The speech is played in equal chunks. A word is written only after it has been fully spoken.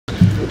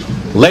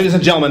Ladies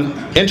and gentlemen,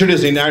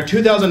 introducing our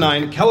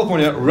 2009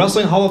 California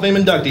Wrestling Hall of Fame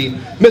inductee,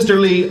 Mr.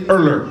 Lee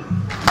Ehrler.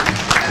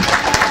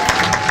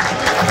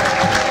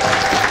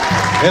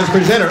 His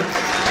presenter,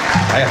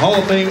 a Hall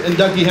of Fame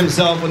inductee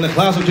himself in the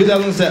class of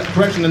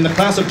 2000, in the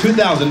class of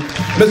 2000,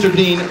 Mr.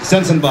 Dean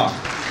Sensenbach.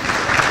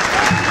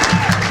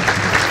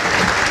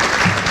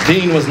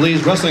 Dean was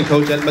Lee's wrestling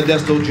coach at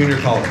Modesto Junior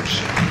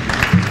College.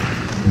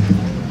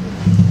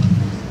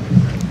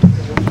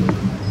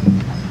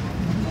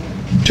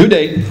 To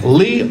date,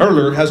 Lee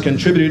Ehrler has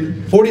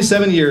contributed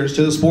 47 years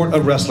to the sport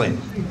of wrestling.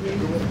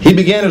 He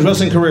began his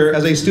wrestling career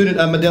as a student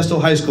at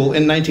Modesto High School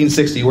in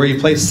 1960, where he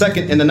placed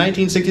second in the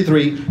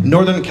 1963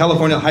 Northern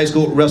California High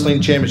School Wrestling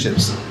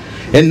Championships.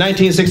 In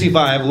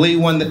 1965, Lee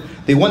won the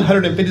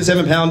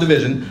 157-pound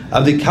division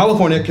of the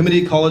California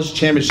Community College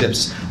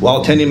Championships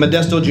while attending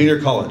Modesto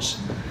Junior College.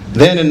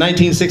 Then in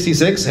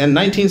 1966 and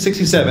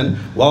 1967,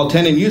 while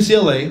attending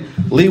UCLA,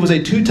 Lee was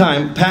a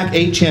two-time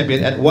Pac-8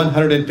 champion at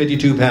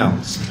 152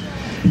 pounds.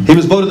 He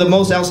was voted the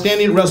most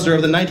outstanding wrestler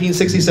of the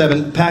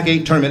 1967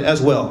 Pac-8 tournament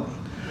as well.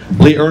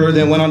 Lee Ehrler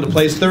then went on to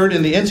place third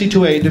in the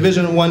NC2A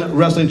Division I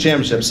Wrestling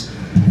Championships.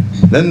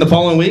 Then the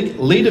following week,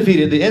 Lee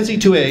defeated the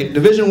NC2A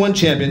Division I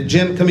champion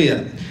Jim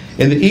Camilla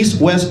in the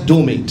East-West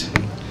dual meet.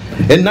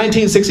 In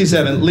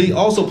 1967, Lee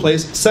also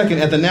placed second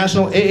at the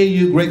National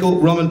AAU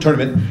Greco-Roman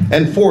Tournament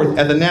and fourth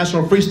at the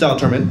National Freestyle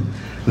Tournament.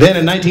 Then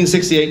in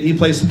 1968, he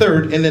placed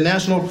third in the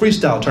National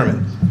Freestyle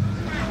Tournament.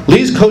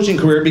 Lee's coaching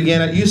career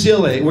began at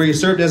UCLA, where he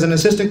served as an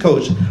assistant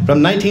coach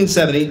from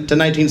 1970 to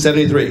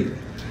 1973.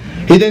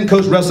 He then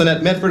coached wrestling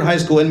at Medford High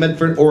School in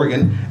Medford,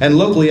 Oregon, and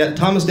locally at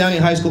Thomas Downey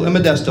High School in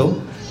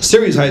Modesto,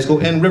 Ceres High School,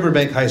 and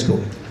Riverbank High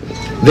School.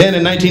 Then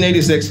in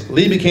 1986,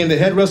 Lee became the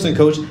head wrestling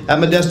coach at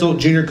Modesto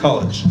Junior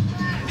College.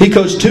 He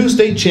coached 2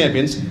 state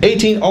champions,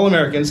 18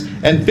 All-Americans,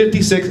 and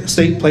 56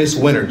 state place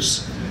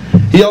winners.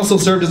 He also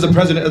served as the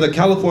president of the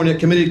California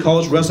Community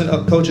College Wrestling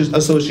Coaches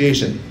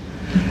Association.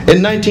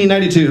 In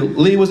 1992,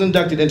 Lee was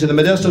inducted into the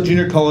Modesto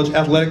Junior College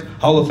Athletic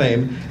Hall of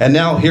Fame, and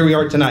now here we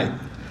are tonight.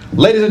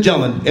 Ladies and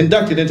gentlemen,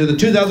 inducted into the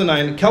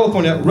 2009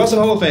 California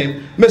Wrestling Hall of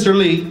Fame, Mr.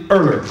 Lee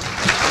Ehrler.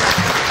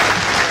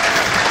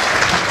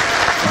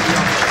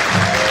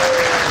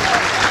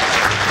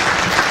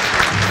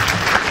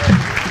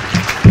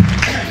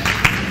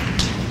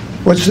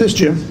 What's this,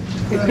 Jim?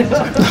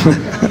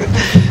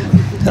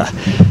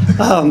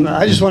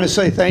 I just want to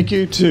say thank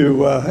you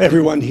to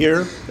everyone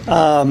here.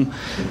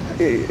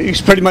 He's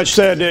pretty much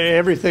said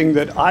everything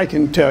that I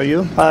can tell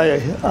you.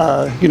 I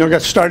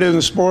got started in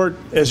the sport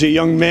as a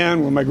young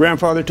man when my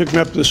grandfather took me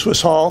up to the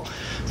Swiss Hall.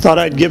 Thought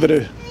I'd give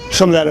it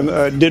some of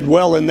that, did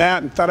well in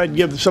that, and thought I'd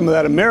give some of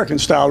that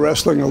American-style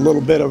wrestling a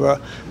little bit of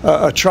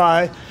a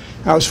try.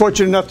 I was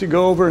fortunate enough to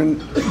go over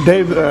and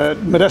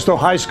Modesto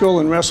High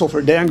School and wrestle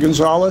for Dan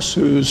Gonzalez,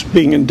 who's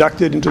being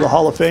inducted into the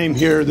Hall of Fame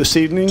here this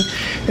evening.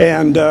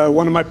 And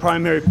one of my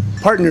primary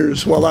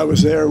partners while I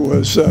was there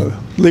was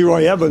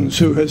Leroy Evans,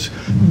 who has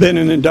been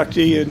an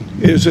inductee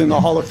and is in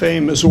the Hall of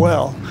Fame as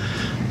well.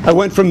 I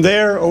went from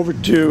there over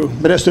to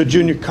Modesto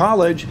Junior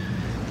College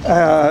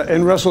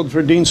and wrestled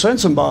for Dean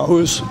Sensenbach,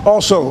 who's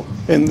also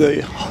in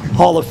the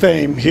Hall of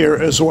Fame here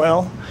as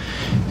well.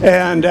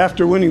 And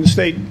after winning the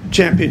state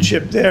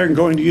championship there and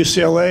going to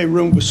UCLA,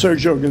 roomed with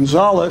Sergio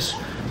Gonzalez,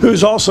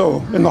 who's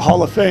also in the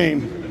Hall of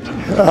Fame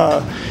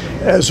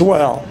as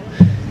well.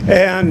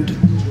 And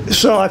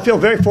so I feel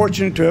very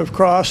fortunate to have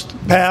crossed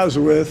paths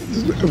with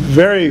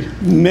very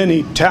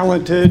many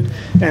talented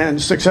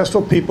and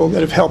successful people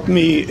that have helped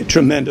me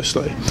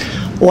tremendously.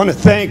 I want to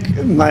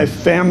thank my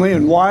family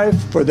and wife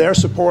for their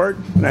support,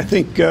 and I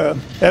think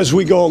as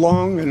we go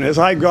along and as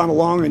I've gone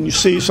along and you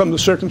see some of the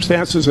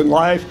circumstances in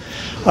life,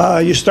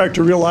 you start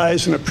to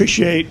realize and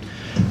appreciate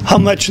how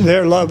much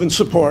their love and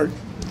support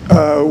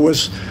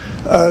was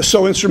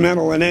so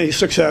instrumental in any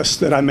success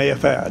that I may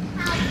have had.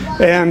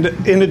 And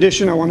in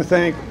addition, I want to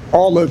thank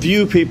all of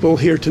you people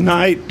here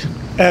tonight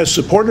as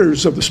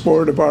supporters of the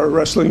sport, of our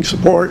wrestling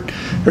sport,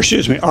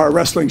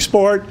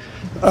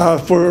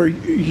 for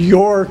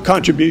your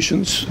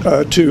contributions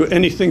to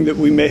anything that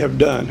we may have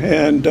done.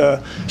 And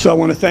so I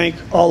want to thank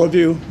all of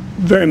you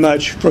very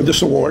much for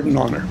this award and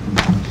honor.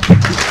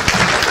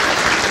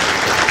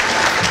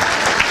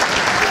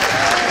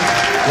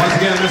 Once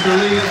again, Mr.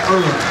 Lee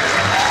Ehrler.